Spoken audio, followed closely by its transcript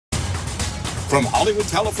From Hollywood,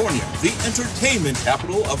 California, the entertainment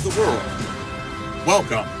capital of the world.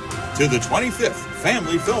 Welcome to the 25th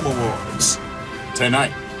Family Film Awards.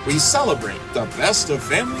 Tonight, we celebrate the best of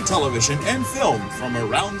family television and film from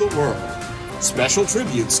around the world. Special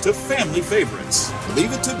tributes to family favorites.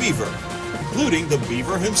 Leave It to Beaver, including the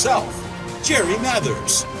Beaver himself, Jerry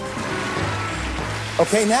Mathers.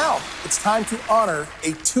 Okay, now it's time to honor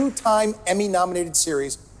a two-time Emmy-nominated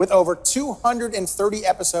series with over 230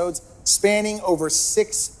 episodes spanning over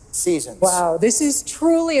 6 seasons. Wow, this is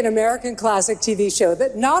truly an American classic TV show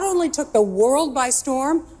that not only took the world by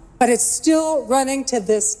storm, but it's still running to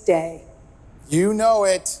this day. You know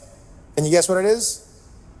it. Can you guess what it is?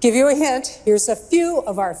 Give you a hint, here's a few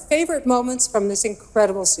of our favorite moments from this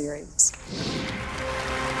incredible series.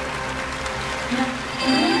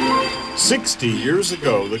 60 years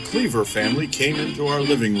ago, the Cleaver family came into our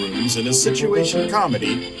living rooms in a situation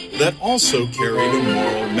comedy that also carried a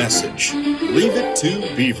moral message. Leave It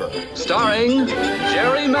to Beaver. Starring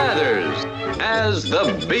Jerry Mathers as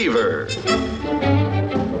the Beaver.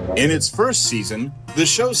 In its first season, the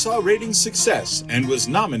show saw ratings success and was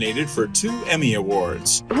nominated for 2 Emmy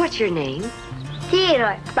Awards. What's your name?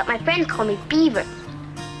 Theodore, but my friends call me Beaver.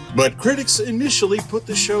 But critics initially put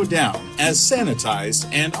the show down as sanitized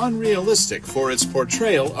and unrealistic for its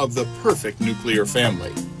portrayal of the perfect nuclear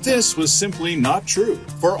family. This was simply not true.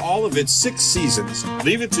 For all of its 6 seasons,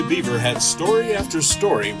 Leave It to Beaver had story after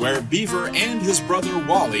story where Beaver and his brother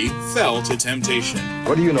Wally fell to temptation.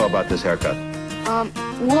 What do you know about this haircut?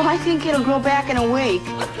 Well, I think it'll grow back in a week.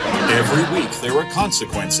 Every week there were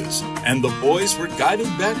consequences, and the boys were guided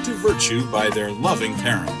back to virtue by their loving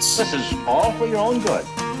parents. This is all for your own good.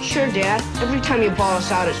 Sure, Dad. Every time you bawl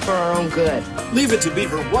us out, it's for our own good. Leave It to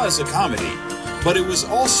Beaver was a comedy, but it was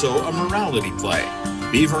also a morality play.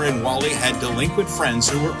 Beaver and Wally had delinquent friends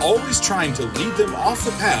who were always trying to lead them off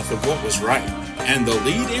the path of what was right, and the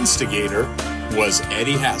lead instigator was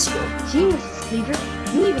Eddie Haskell. Gee, Mrs.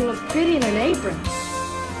 Beaver, you even look pretty in an apron.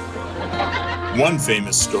 One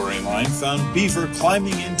famous storyline found Beaver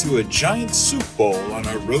climbing into a giant soup bowl on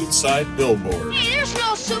a roadside billboard. Hey, there's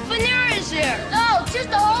no soup in there, is there? No, just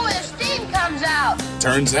a hole where the steam comes out.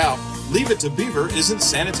 Turns out, Leave It to Beaver isn't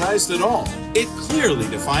sanitized at all. It clearly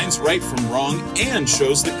defines right from wrong and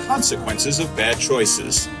shows the consequences of bad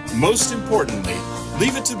choices. Most importantly,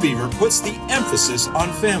 Leave It to Beaver puts the emphasis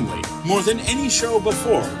on family more than any show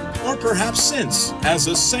before, or perhaps since, as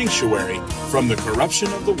a sanctuary from the corruption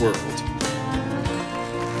of the world.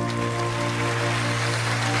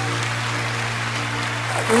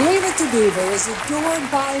 Leave It to Beaver is adored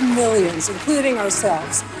by millions, including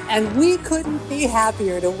ourselves, and we couldn't be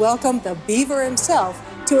happier to welcome the Beaver himself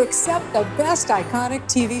to accept the Best Iconic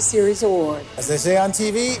TV Series Award. As they say on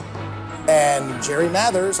TV, and Jerry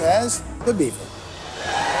Mathers as the Beaver.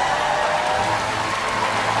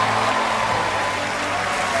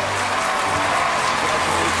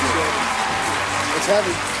 It's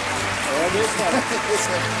heavy. It's heavy.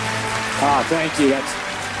 Oh, thank you.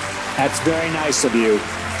 That's very nice of you.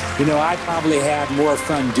 You know, I probably had more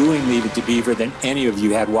fun doing Leave It to Beaver than any of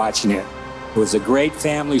you had watching it. It was a great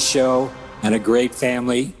family show and a great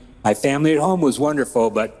family. My family at home was wonderful,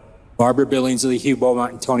 but Barbara Billingsley, Hugh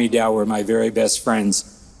Beaumont, and Tony Dow were my very best friends.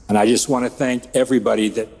 And I just want to thank everybody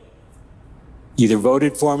that either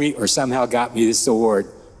voted for me or somehow got me this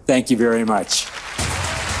award. Thank you very much.